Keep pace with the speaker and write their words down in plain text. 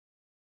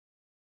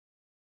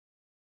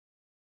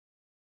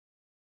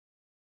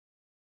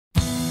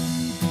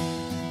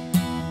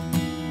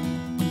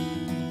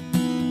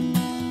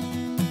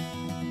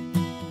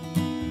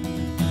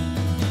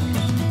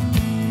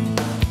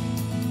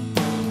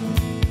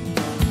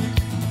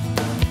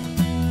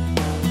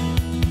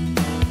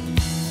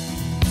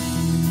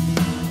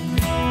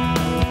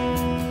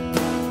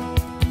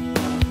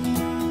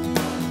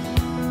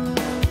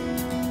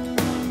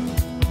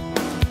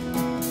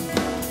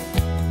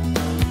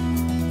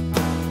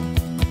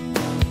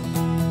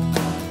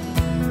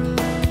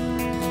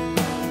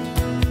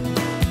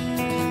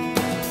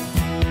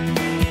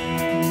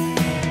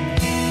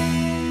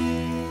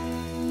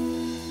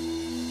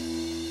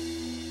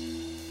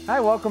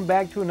welcome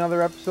back to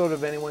another episode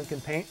of Anyone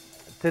Can Paint.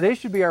 Today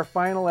should be our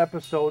final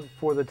episode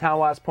for the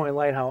Tawas Point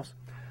Lighthouse.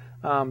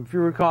 If you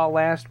recall,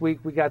 last week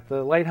we got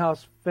the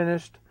lighthouse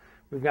finished,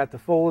 we've got the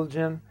foliage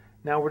in,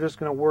 now we're just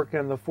going to work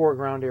on the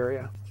foreground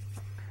area.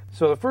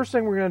 So the first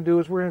thing we're going to do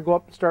is we're going to go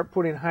up and start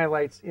putting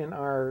highlights in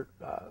our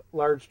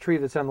large tree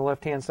that's on the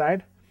left-hand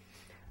side.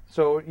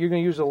 So you're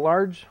going to use a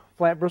large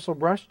flat bristle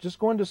brush, just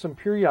go into some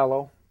pure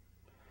yellow,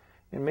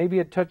 and maybe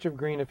a touch of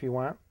green if you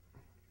want,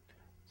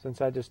 since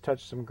I just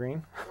touched some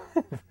green.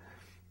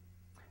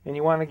 And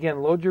you want to,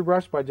 again, load your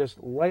brush by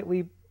just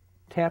lightly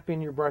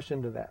tapping your brush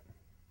into that.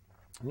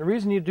 And the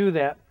reason you do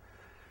that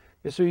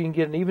is so you can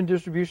get an even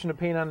distribution of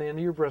paint on the end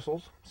of your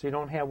bristles, so you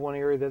don't have one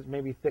area that's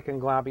maybe thick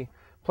and globby.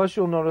 Plus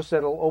you'll notice that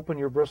it'll open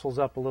your bristles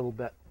up a little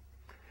bit.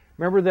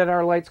 Remember that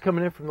our light's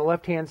coming in from the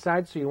left-hand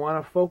side, so you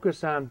want to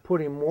focus on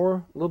putting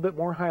a little bit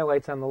more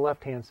highlights on the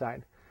left-hand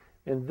side.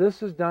 And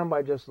this is done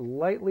by just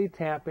lightly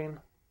tapping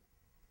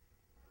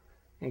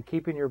and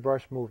keeping your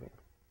brush moving.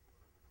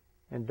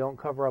 And don't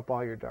cover up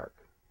all your dark.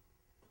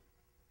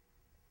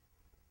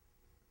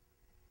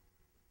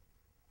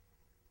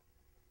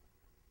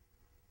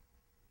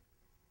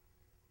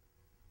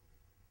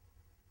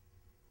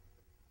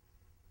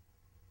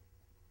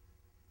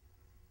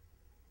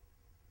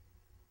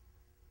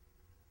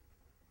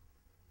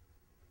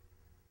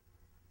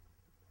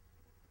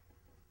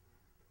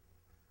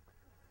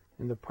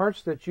 And the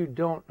parts that you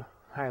don't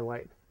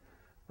highlight,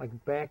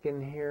 like back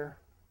in here,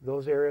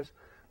 those areas,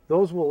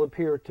 those will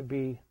appear to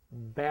be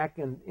back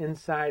and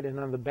inside and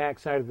on the back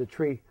side of the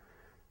tree,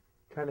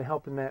 kind of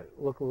helping that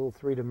look a little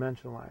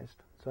three-dimensionalized.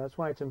 So that's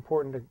why it's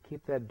important to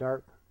keep that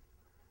dark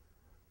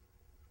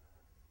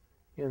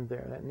in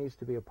there. That needs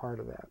to be a part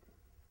of that.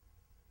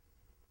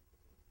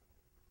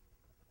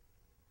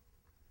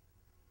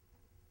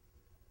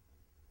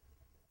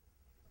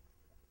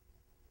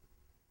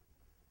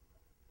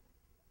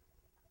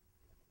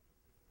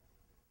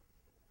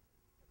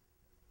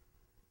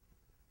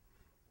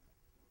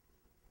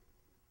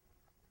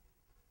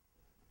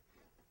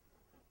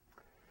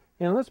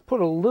 And let's put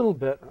a little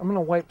bit, I'm going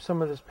to wipe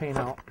some of this paint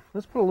out.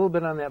 Let's put a little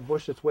bit on that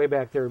bush that's way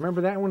back there.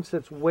 Remember, that one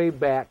sits way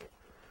back,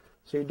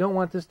 so you don't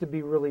want this to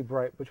be really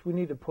bright, but we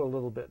need to put a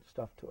little bit of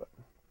stuff to it.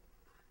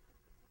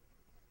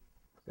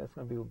 That's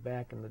going to be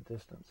back in the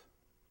distance.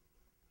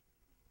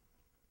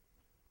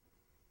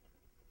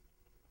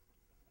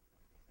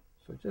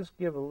 So just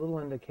give a little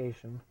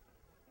indication.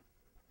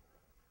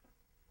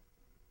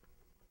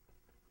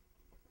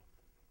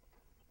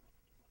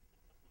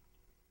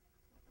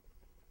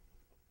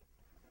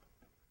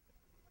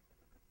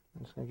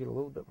 I'm just going to get a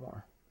little bit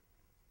more.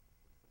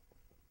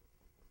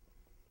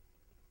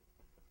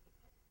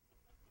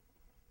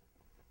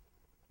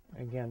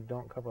 Again,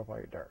 don't cover up all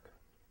your dark.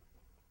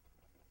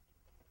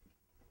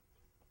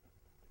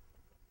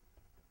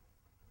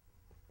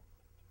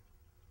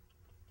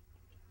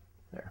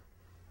 There.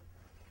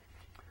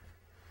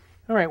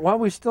 All right, while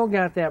we still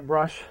got that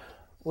brush,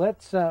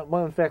 let's,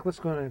 well, in fact, let's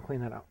go ahead and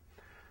clean that out.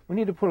 We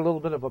need to put a little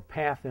bit of a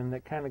path in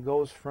that kind of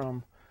goes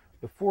from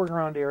the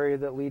foreground area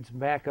that leads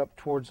back up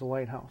towards the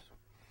lighthouse.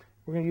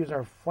 We're going to use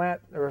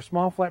our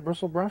small flat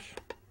bristle brush.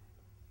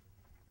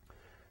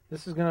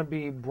 This is going to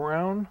be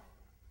brown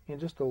and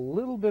just a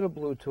little bit of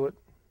blue to it,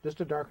 just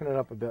to darken it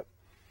up a bit.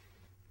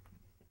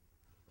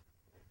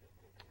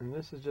 And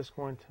this is just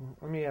going to,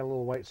 let me add a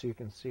little white so you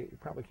can see it. You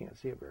probably can't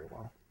see it very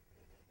well.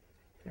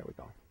 There we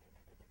go.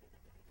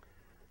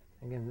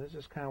 Again, this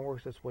just kind of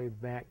works its way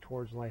back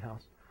towards the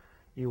lighthouse.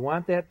 You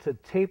want that to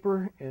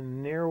taper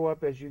and narrow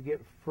up as you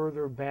get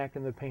further back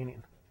in the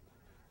painting.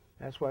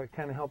 That's why it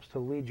kind of helps to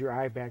lead your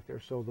eye back there.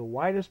 So the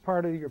widest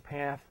part of your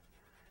path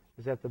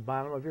is at the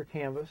bottom of your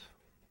canvas.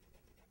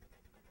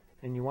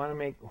 And you want to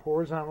make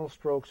horizontal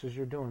strokes as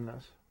you're doing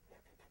this.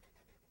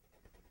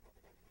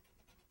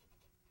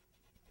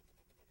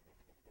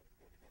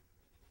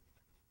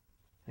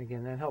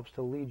 Again, that helps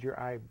to lead your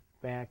eye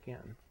back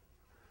in.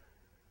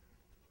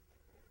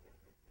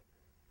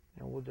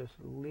 And we'll just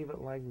leave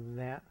it like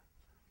that.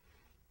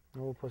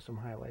 And we'll put some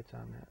highlights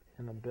on that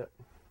in a bit.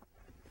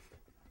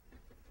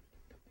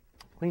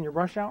 Clean your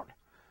brush out.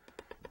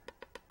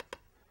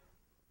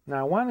 Now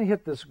I want to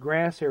hit this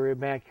grass area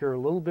back here a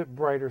little bit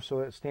brighter so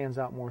it stands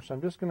out more. So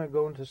I'm just going to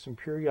go into some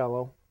pure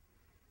yellow.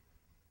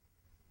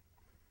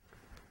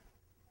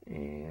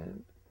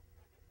 And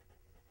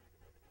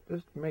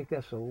just make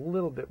this a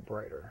little bit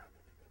brighter.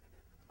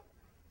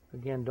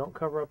 Again, don't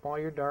cover up all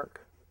your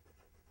dark.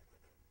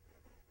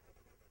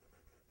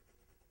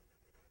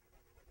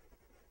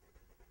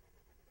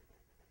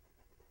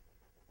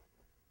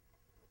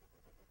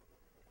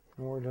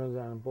 And we're doing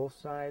that on both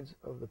sides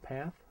of the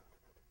path.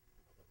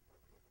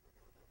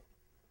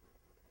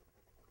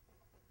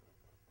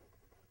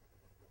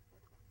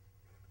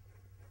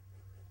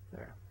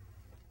 There.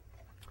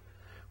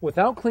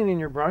 Without cleaning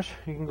your brush,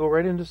 you can go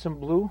right into some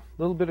blue,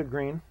 a little bit of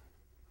green.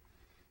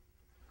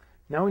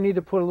 Now we need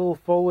to put a little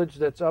foliage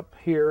that's up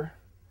here,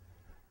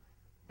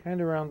 kind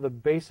of around the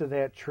base of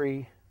that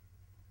tree.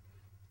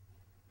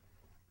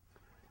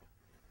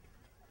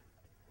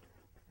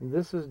 And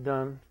this is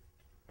done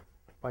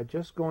by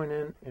just going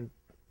in and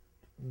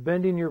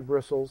bending your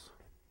bristles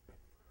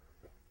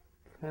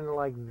kind of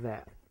like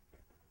that.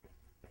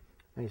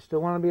 And you still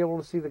want to be able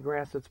to see the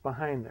grass that's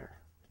behind there.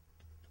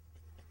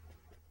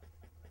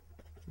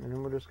 And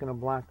then we're just going to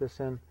block this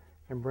in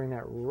and bring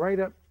that right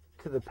up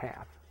to the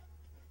path.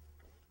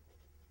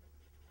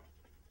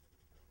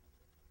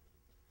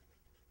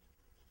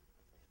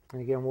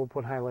 And again, we'll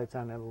put highlights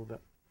on that a little bit.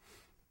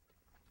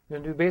 You're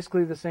going to do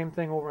basically the same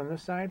thing over on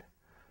this side.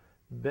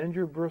 Bend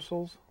your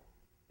bristles.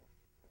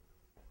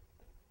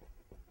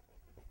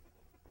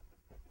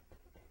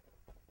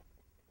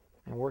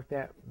 And work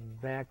that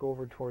back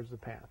over towards the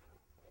path.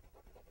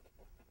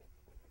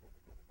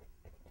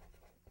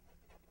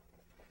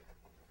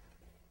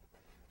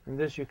 And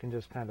this you can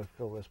just kind of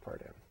fill this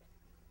part in.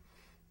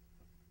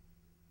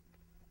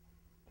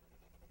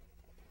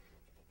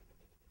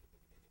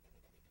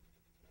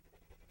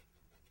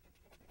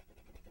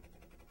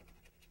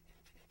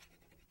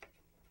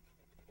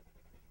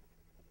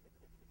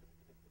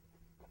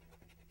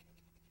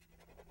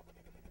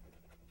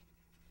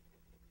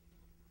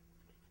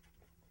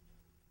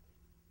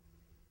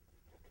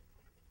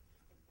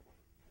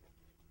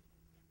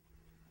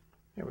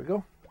 There we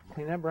go.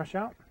 Clean that brush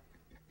out.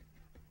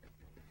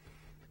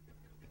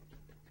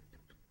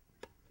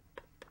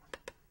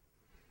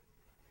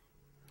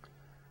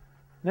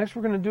 Next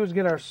we're going to do is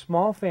get our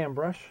small fan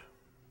brush,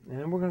 and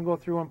then we're going to go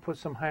through and put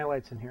some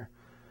highlights in here.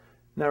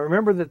 Now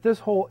remember that this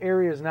whole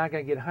area is not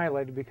going to get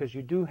highlighted because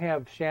you do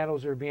have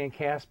shadows that are being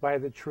cast by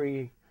the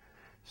tree.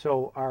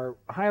 So our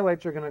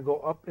highlights are going to go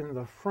up in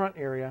the front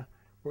area.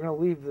 We're going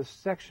to leave this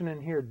section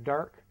in here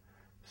dark.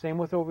 Same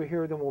with over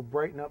here, then we'll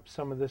brighten up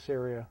some of this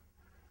area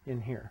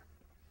in here.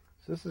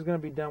 So this is going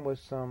to be done with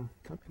some,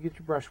 get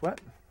your brush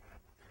wet.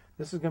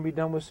 This is going to be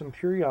done with some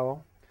pure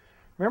yellow.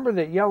 Remember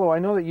that yellow, I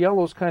know that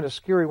yellow is kind of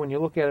scary when you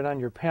look at it on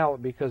your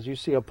palette because you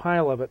see a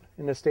pile of it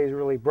and it stays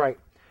really bright.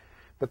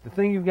 But the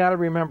thing you've got to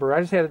remember,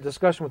 I just had a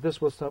discussion with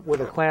this with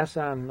a class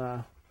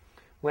on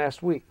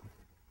last week,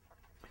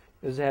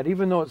 is that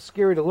even though it's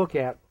scary to look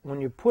at,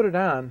 when you put it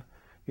on,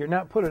 you're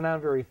not putting it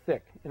on very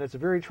thick. And it's a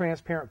very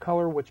transparent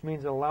color, which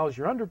means it allows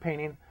your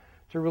underpainting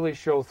to really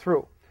show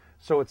through.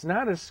 So it's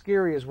not as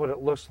scary as what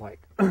it looks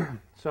like.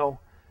 So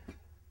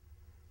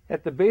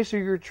at the base of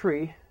your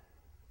tree,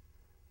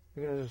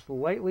 you're going to just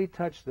lightly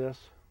touch this,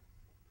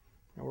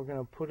 and we're going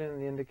to put in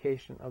the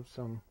indication of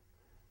some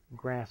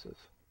grasses.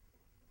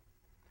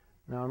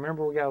 Now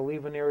remember, we got to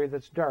leave an area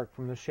that's dark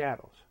from the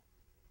shadows.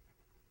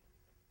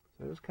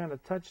 So just kind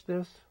of touch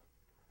this,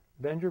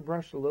 bend your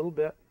brush a little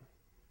bit,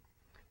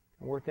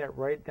 and work that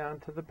right down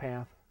to the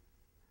path,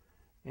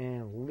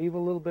 and leave a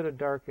little bit of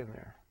dark in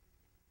there.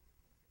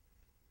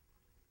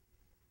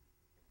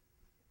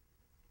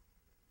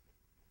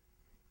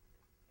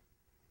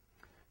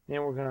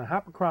 Then we're going to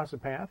hop across the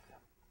path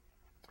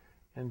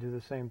and do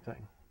the same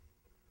thing.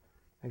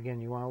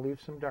 Again, you want to leave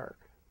some dark.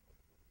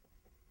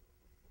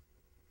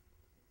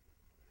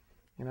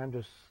 And I'm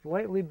just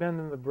slightly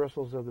bending the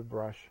bristles of the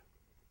brush.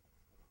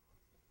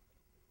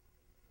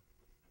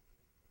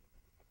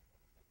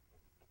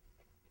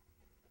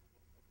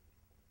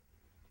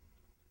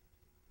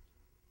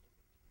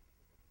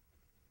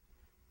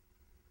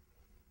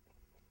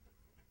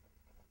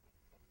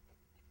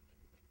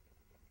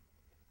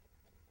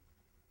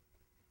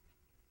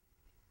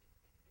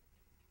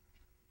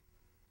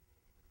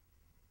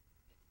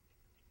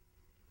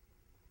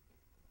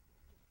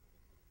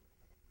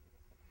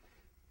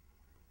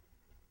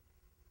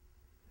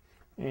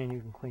 And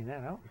you can clean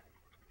that out.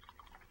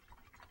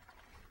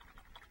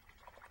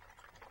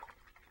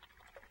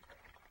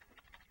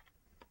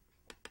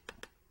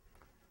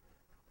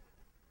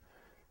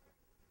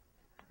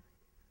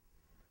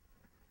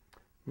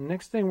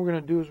 Next thing we're going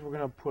to do is we're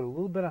going to put a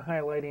little bit of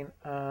highlighting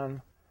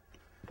on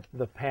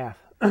the path.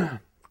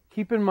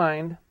 Keep in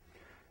mind,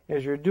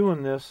 as you're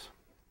doing this,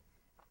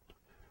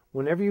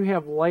 whenever you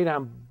have light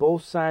on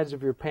both sides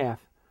of your path,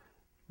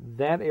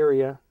 that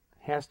area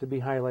has to be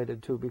highlighted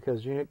too,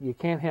 because you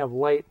can't have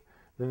light,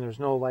 then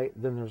there's no light,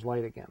 then there's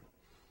light again.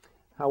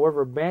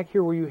 However, back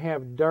here where you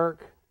have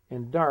dark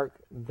and dark,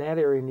 that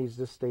area needs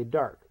to stay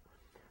dark.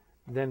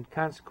 Then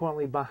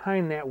consequently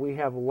behind that we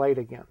have light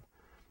again.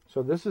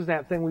 So this is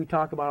that thing we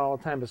talk about all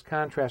the time, is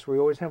contrast, where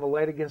you always have a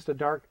light against a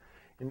dark,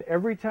 and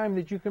every time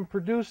that you can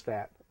produce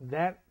that,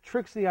 that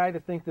tricks the eye to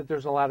think that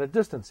there's a lot of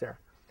distance there.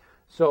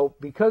 So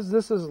because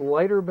this is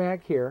lighter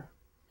back here,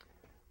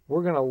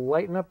 we're going to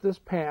lighten up this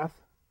path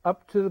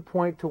up to the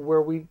point to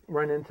where we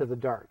run into the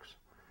darks.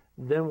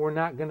 Then we're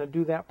not going to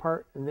do that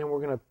part, and then we're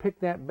going to pick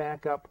that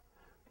back up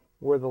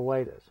where the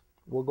light is.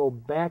 We'll go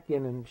back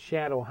in and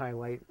shadow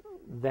highlight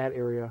that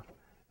area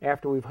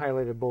after we've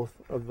highlighted both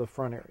of the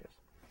front areas.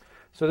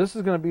 So this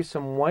is going to be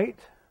some white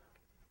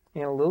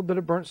and a little bit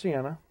of burnt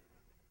sienna.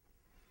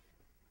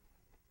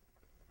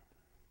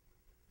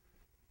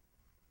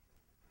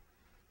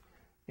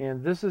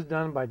 And this is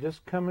done by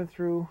just coming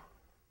through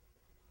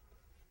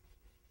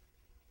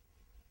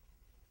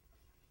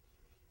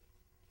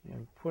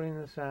and putting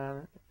this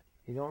on.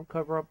 You don't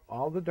cover up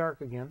all the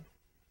dark again.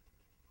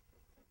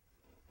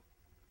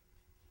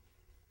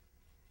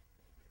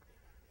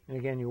 And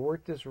again, you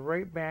work this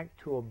right back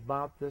to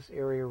about this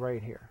area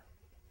right here.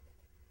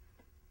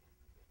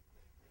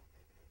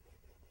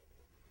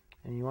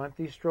 And you want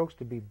these strokes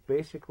to be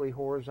basically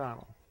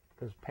horizontal,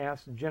 because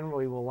paths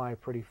generally will lie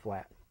pretty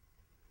flat.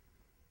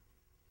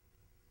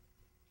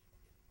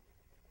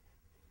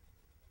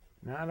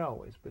 Not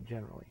always, but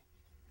generally.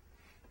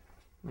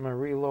 I'm going to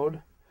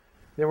reload.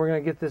 Then we're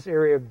going to get this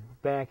area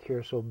back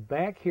here. So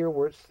back here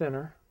where it's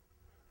thinner,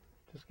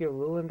 just give a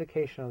little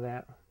indication of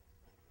that,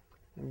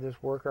 and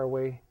just work our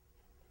way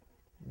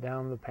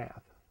down the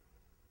path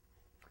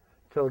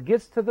till it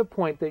gets to the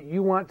point that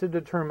you want to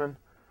determine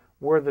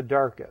where the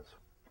dark is.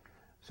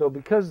 So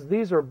because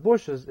these are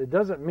bushes, it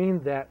doesn't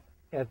mean that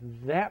at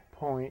that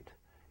point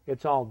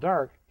it's all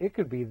dark. It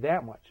could be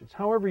that much. It's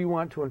however you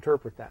want to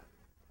interpret that.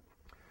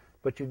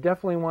 But you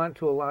definitely want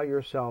to allow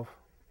yourself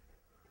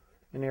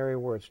an area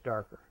where it's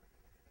darker.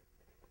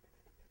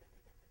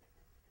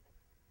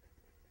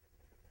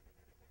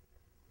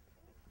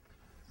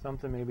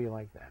 Something maybe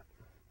like that.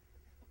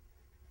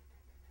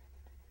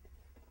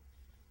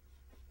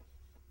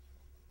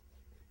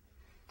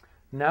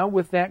 Now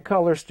with that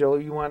color still,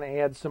 you want to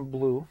add some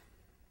blue.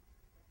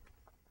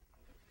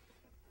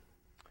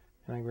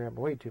 And I grabbed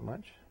way too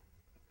much.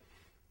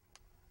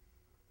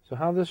 So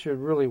how this should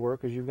really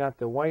work is you've got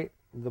the white,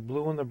 the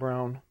blue, and the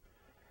brown,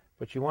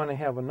 but you want to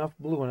have enough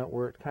blue in it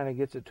where it kind of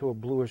gets it to a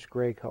bluish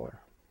gray color.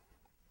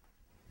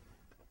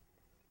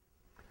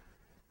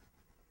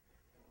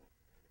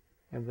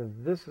 And then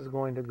this is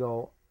going to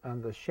go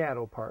on the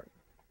shadow part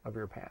of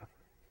your path.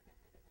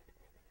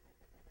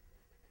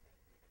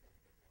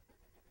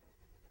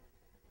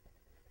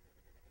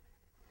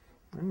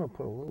 I'm going to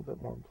put a little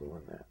bit more blue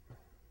in that.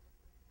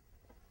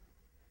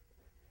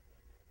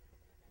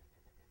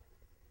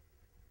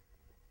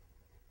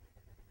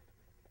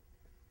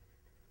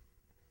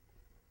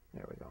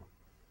 There we go.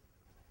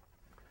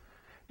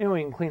 And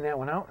we can clean that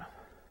one out.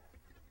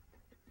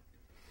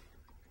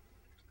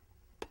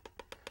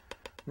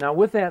 Now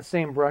with that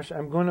same brush,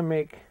 I'm going to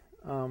make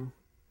some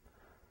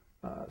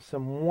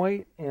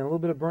white and a little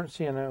bit of burnt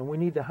sienna, and we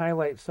need to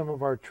highlight some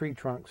of our tree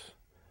trunks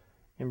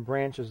and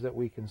branches that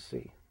we can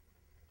see.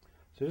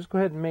 So just go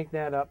ahead and make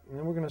that up, and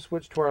then we're going to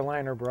switch to our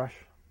liner brush.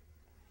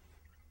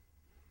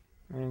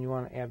 And you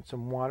want to add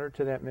some water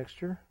to that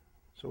mixture,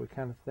 so we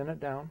kind of thin it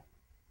down.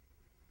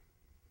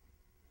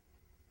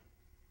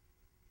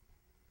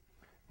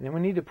 And then we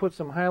need to put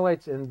some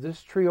highlights in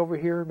this tree over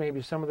here,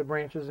 maybe some of the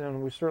branches,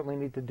 and we certainly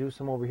need to do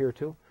some over here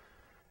too.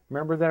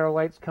 Remember that our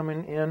light's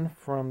coming in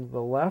from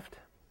the left,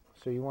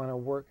 so you want to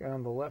work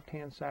on the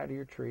left-hand side of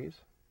your trees.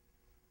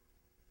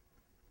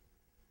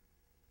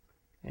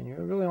 And you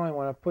really only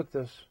want to put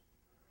this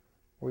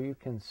where you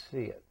can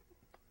see it.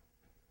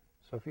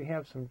 So if you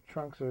have some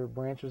trunks or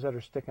branches that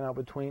are sticking out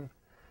between,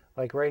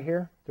 like right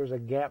here, there's a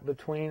gap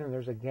between and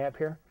there's a gap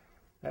here,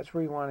 that's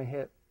where you want to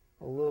hit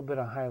a little bit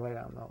of highlight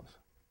on those.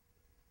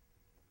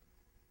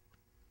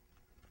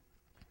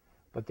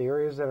 But the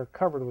areas that are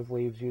covered with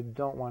leaves, you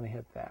don't want to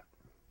hit that.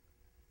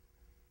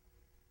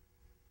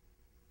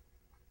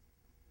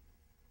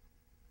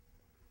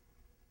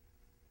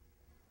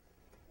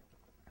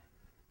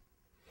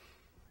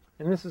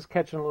 And this is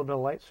catching a little bit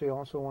of light, so you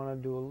also want to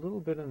do a little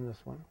bit in this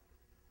one.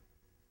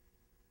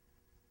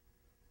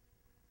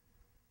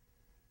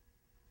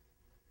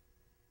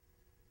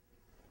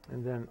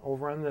 And then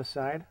over on this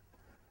side,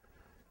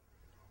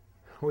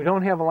 we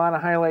don't have a lot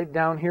of highlight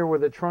down here where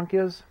the trunk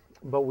is,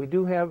 but we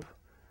do have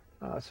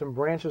some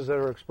branches that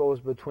are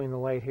exposed between the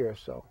light here,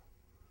 so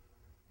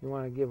you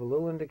want to give a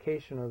little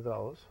indication of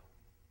those.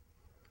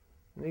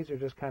 And these are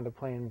just kind of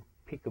playing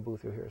peekaboo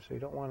through here, so you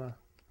don't want to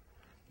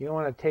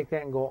take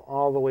that and go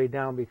all the way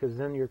down, because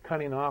then you're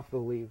cutting off the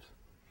leaves.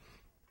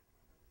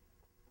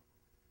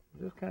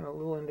 Just kind of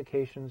little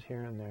indications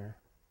here and there.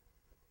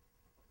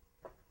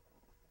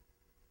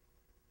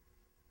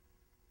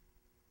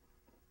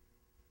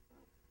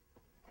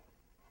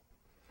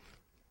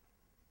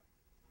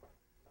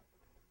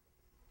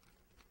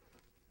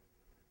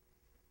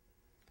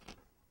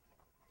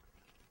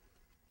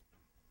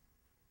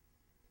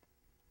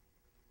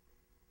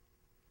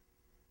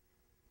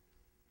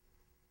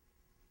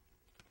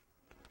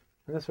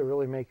 And this will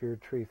really make your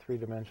tree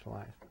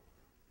three-dimensionalized.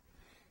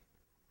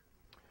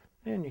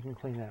 And you can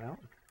clean that out.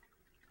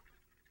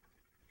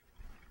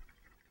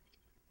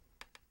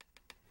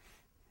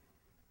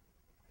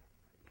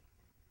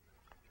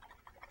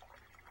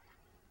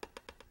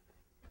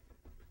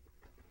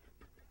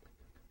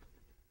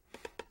 I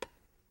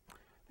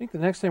think the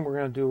next thing we're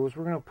going to do is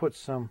we're going to put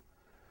I'm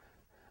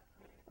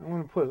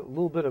going to put a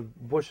little bit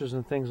of bushes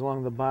and things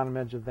along the bottom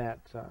edge of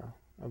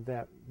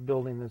that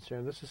building that's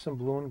there. This is some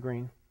blue and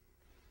green.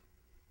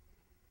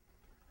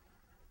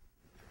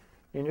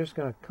 And you're just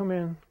going to come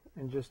in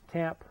and just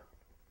tap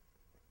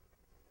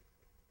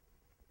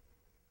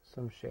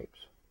some shapes.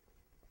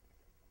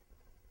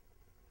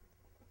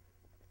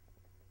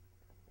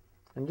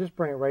 And just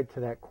bring it right to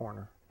that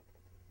corner.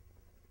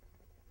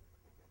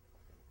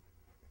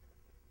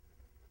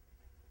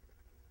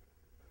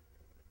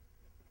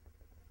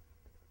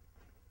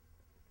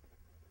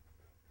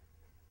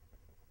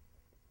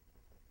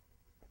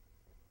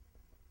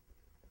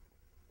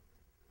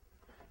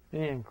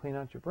 And clean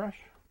out your brush.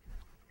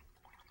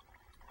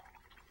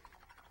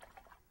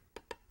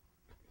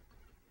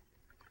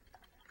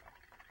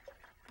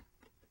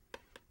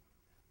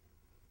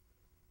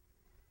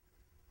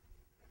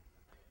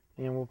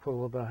 And we'll put a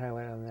little bit of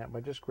highlight on that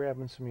by just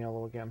grabbing some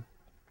yellow again.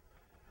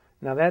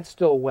 Now that's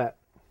still wet.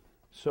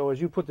 So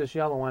as you put this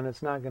yellow on,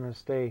 it's not going to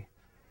stay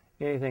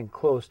anything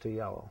close to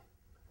yellow.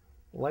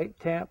 Light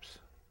taps.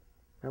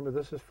 Remember,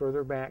 this is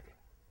further back.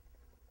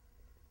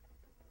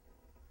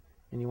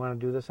 And you want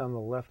to do this on the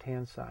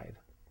left-hand side.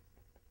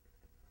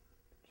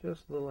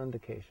 Just little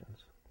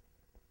indications.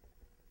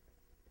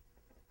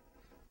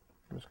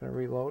 I'm just going to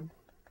reload.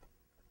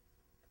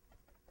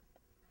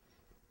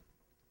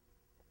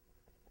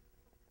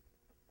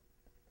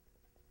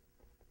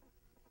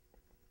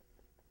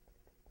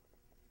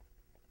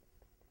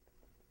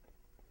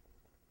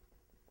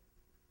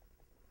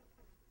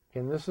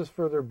 And this is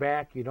further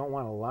back. You don't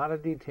want a lot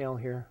of detail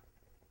here.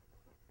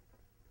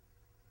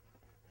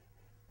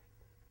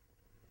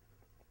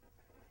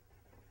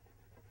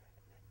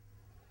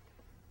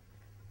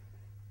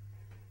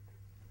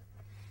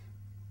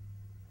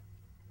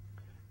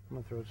 I'm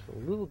going to throw just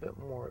a little bit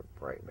more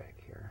bright back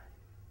here.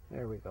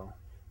 There we go.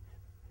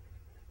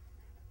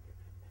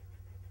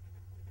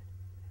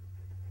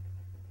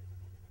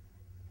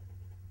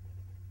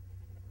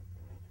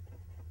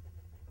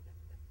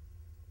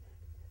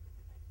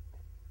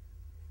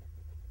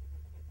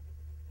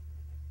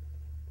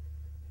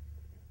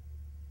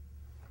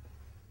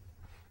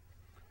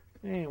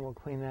 And we'll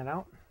clean that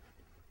out.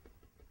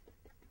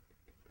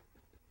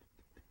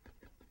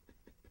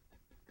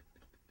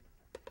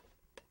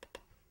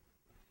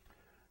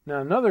 Now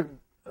another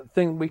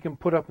thing we can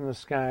put up in the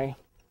sky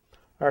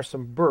are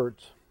some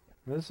birds.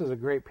 Now, this is a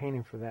great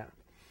painting for that.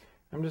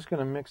 I'm just going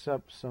to mix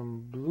up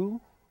some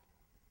blue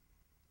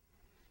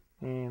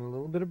and a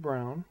little bit of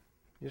brown.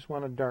 You just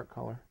want a dark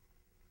color.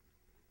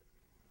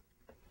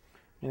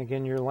 And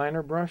again, your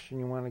liner brush, and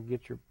you want to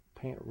get your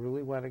paint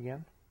really wet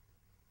again.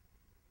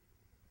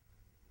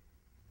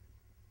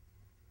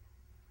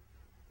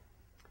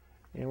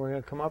 And we're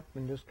going to come up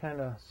and just kind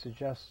of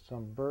suggest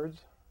some birds.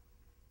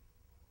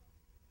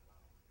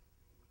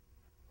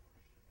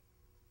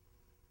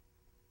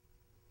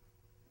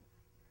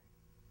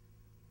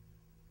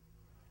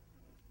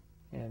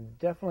 And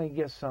definitely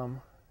get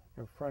some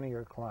in front of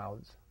your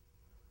clouds.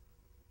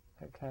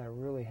 That kind of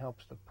really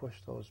helps to push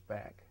those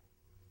back.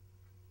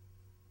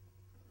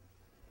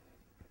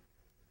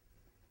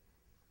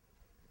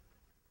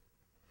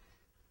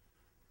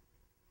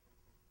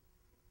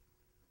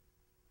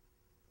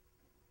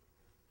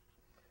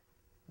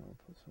 I'll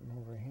put some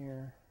over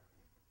here.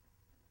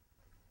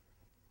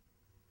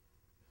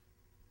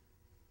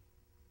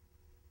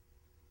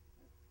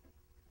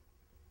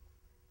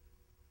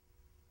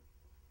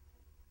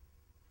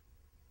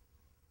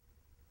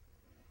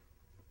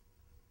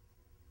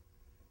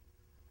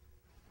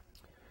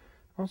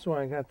 Also,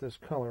 I got this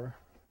color.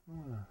 I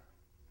want to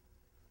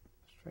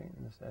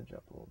straighten this edge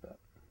up a little bit.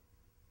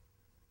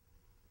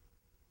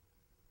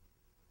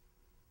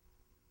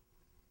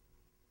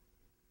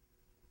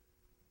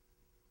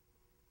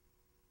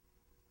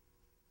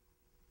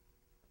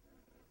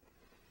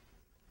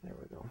 There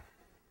we go.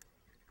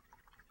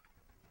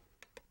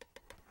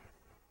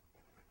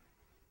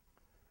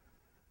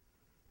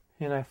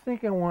 And I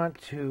think I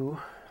want to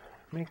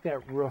make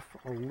that roof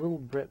a little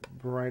bit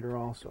brighter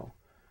also.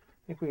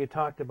 I think we had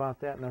talked about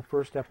that in our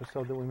first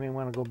episode, that we may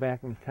want to go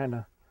back and kind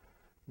of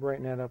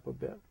brighten that up a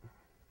bit.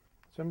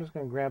 So I'm just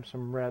going to grab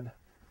some red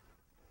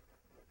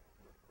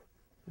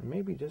and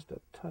maybe just a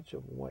touch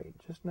of white.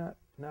 Just not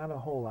a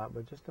whole lot,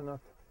 but just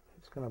enough.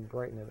 It's going to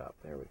brighten it up.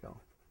 There we go.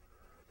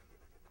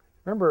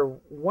 Remember,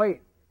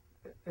 white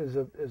is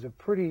a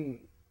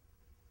pretty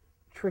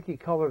tricky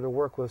color to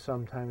work with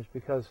sometimes,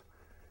 because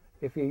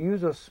if you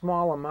use a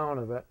small amount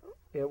of it,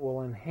 it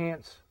will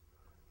enhance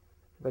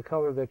the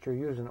color that you're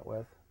using it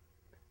with.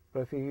 But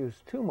if you use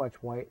too much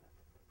white,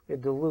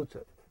 it dilutes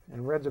it.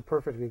 And red's a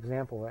perfect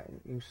example of that.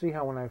 You see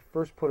how when I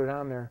first put it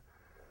on there,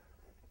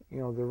 you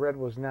know, the red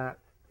was not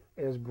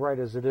as bright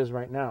as it is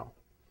right now.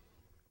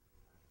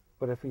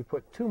 But if you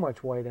put too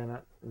much white in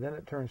it, then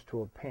it turns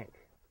to a pink.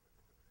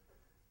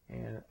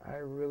 And I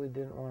really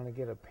didn't want to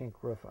get a pink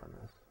roof on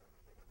this.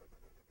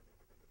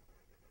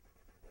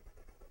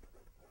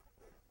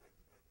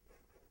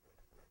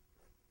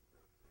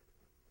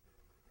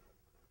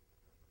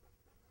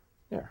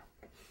 There.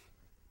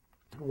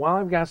 While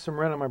I've got some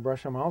red on my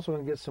brush, I'm also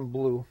going to get some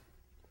blue.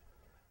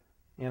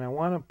 And I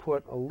want to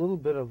put a little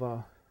bit of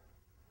a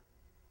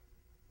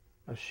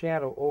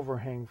shadow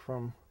overhang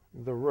from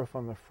the roof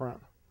on the front.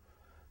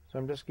 So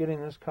I'm just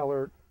getting this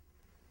color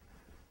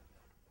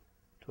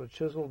to a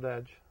chiseled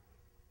edge.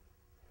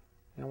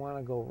 And I want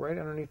to go right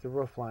underneath the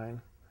roof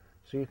line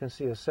so you can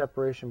see a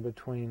separation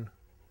between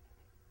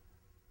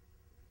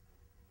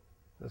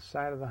the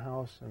side of the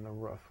house and the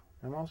roof.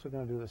 I'm also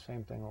going to do the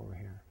same thing over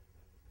here.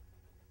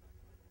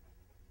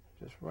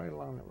 Just right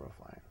along the roof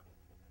line.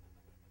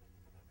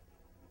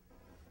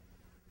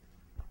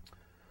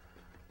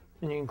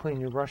 And you can clean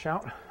your brush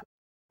out.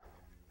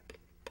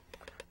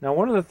 Now,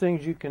 one of the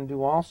things you can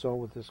do also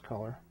with this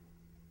color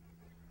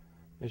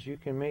is you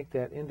can make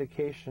that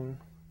indication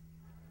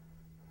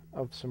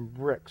of some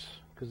bricks,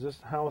 because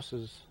this house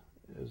is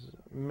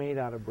made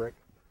out of brick.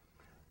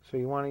 So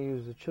you want to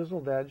use the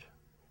chiseled edge,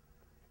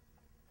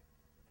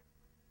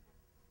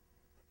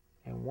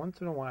 and once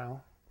in a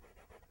while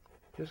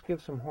just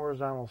give some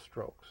horizontal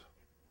strokes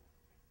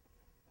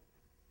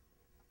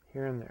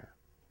here and there.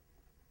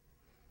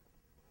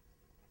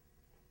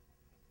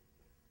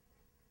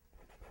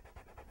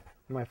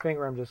 My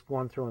finger, I'm just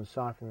going through and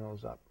softening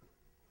those up,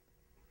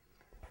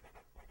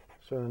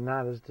 so they're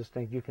not as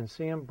distinct. You can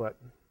see them, but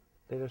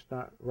they're just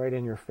not right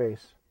in your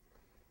face.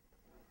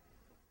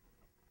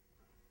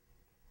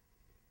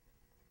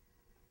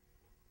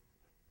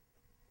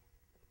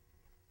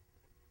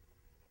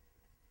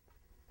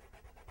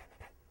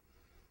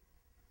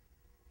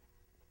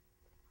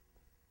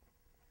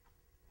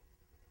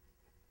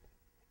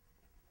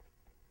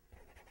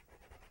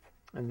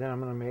 And then I'm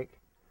going to make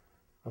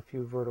a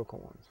few vertical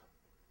ones.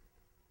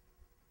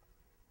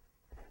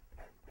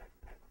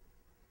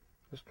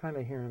 Just kind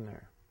of here and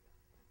there.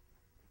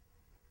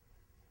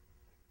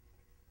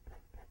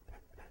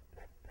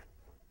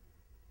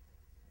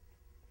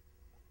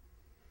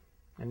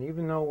 And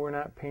even though we're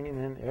not painting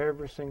in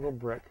every single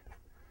brick,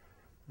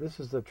 this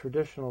is the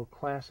traditional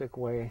classic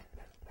way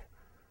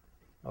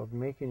of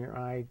making your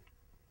eye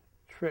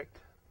tricked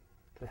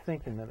to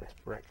thinking that it's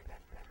brick.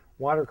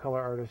 Watercolor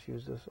artists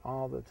use this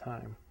all the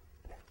time.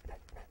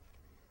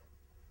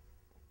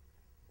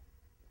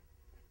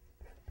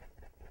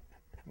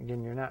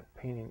 Again, you're not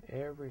painting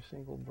every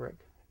single brick.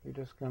 You're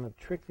just going to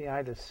trick the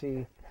eye to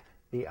see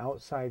the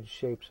outside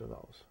shapes of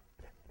those.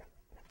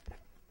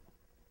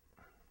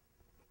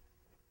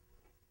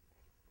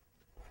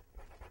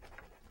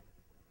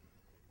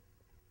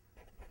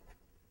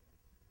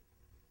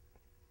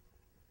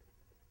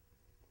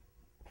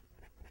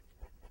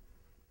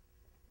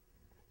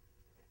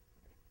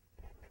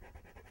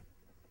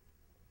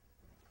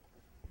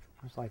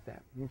 Just like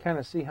that. You can kind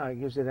of see how it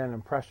gives you that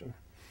impression.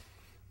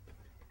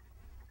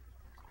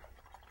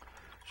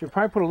 Should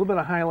probably put a little bit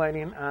of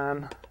highlighting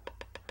on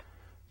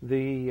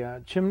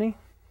the chimney.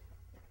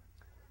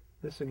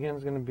 This again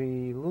is going to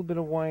be a little bit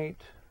of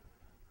white,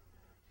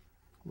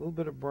 a little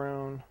bit of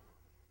brown.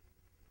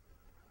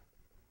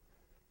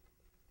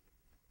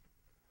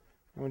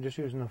 And we're just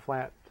using the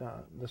flat,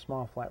 the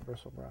small flat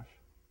bristle brush.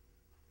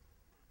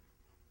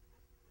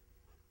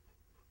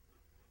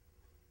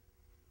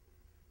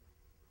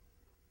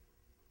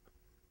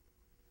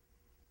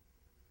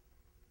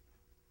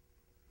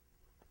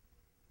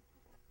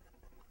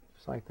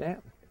 Just like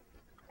that.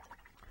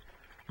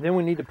 Then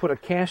we need to put a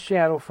cast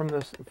shadow from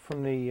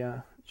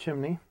the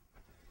chimney.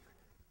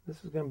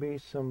 This is going to be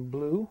some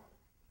blue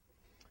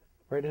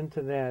right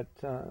into that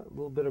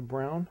little bit of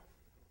brown.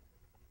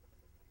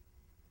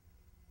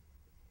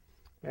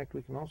 In fact,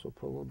 we can also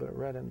put a little bit of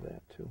red into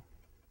that too,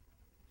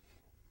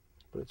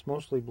 but it's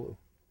mostly blue.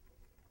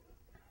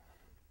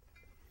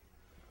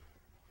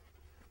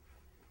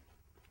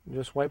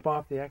 Just wipe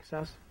off the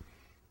excess,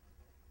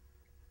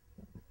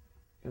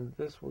 and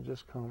this will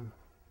just come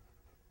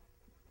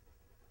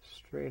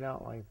straight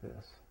out like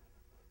this,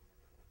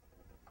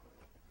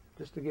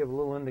 just to give a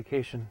little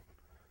indication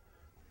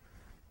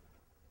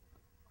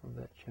of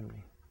that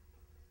chimney.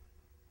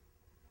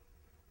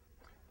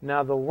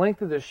 Now the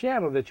length of the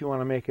shadow that you want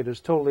to make it is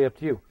totally up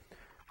to you,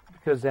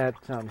 because that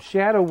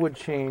shadow would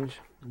change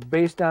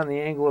based on the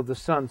angle of the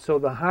sun. So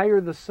the higher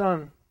the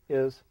sun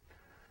is,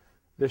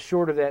 the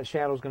shorter that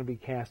shadow is going to be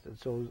casted.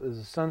 So as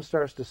the sun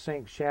starts to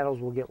sink, shadows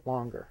will get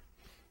longer.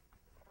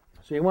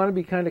 So you want to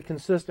be kind of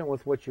consistent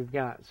with what you've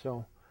got.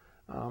 So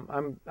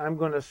I'm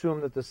going to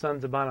assume that the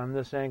sun's about on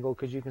this angle,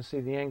 because you can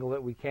see the angle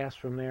that we cast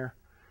from there.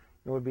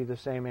 It would be the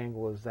same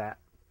angle as that.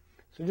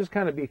 So just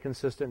kind of be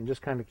consistent and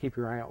just kind of keep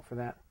your eye out for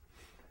that.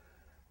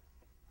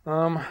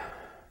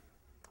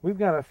 We've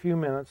got a few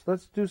minutes.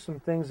 Let's do some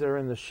things that are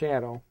in the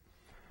shadow.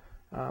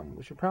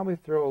 We should probably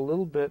throw a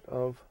little bit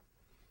of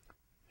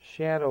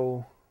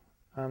shadow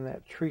on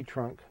that tree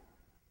trunk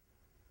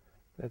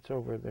that's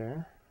over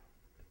there.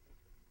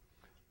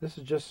 This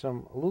is just a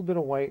little bit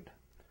of white,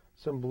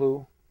 some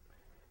blue,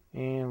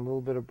 and a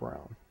little bit of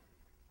brown.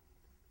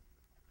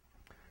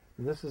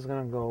 And this is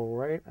going to go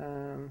right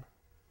on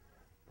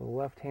the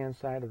left-hand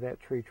side of that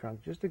tree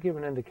trunk, just to give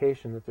an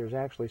indication that there's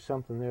actually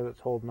something there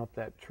that's holding up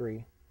that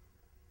tree.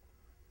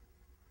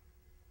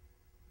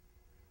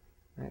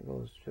 That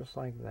goes just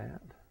like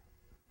that.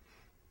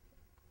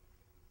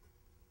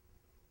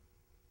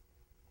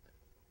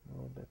 A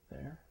little bit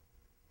there.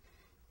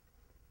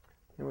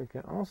 And we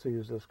can also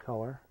use this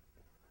color.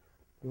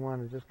 We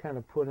want to just kind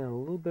of put in a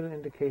little bit of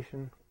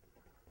indication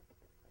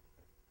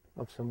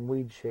of some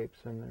weed shapes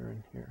in there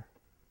and here.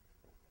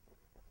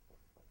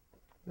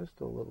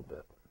 Just a little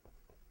bit.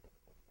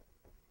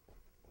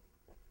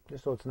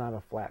 Just so it's not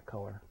a flat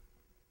color.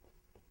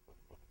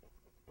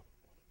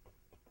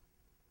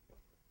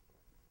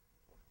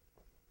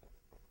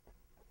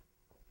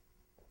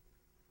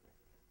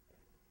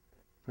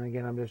 And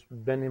again, I'm just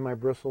bending my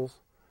bristles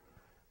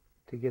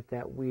to get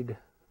that weed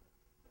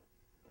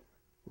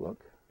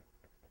look.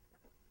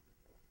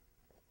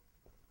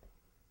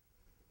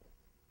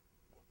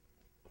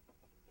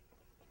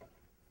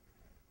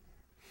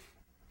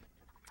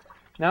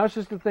 Now it's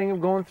just a thing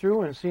of going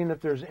through and seeing if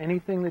there's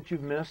anything that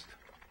you've missed.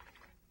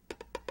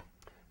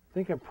 I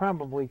think I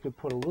probably could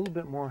put a little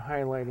bit more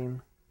highlighting.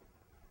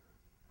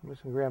 I'm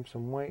just going to grab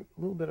some white,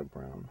 a little bit of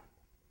brown.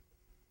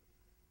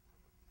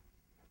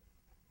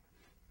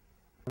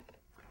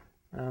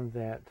 On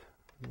that,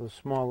 those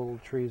small little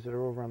trees that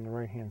are over on the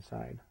right-hand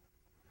side.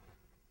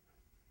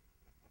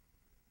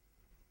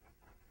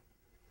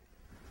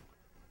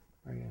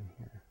 Right in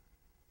here.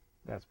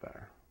 That's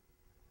better.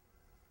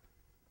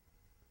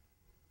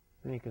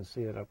 Then you can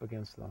see it up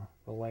against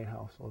the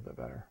lighthouse a little bit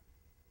better.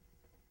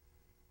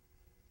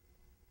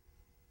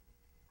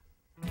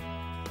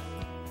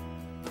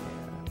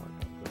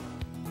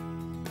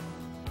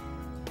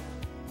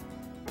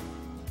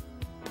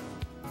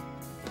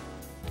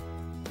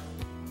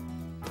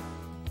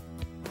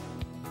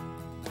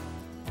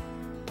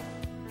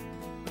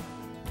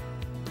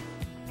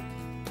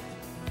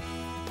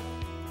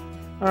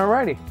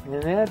 Alrighty,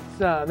 and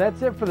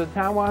that's it for the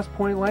Tawas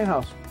Point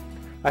Lighthouse.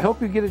 I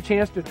hope you get a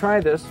chance to try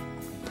this.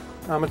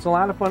 It's a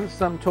lot of fun. It's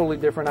something totally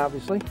different,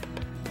 obviously.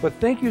 But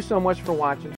thank you so much for watching.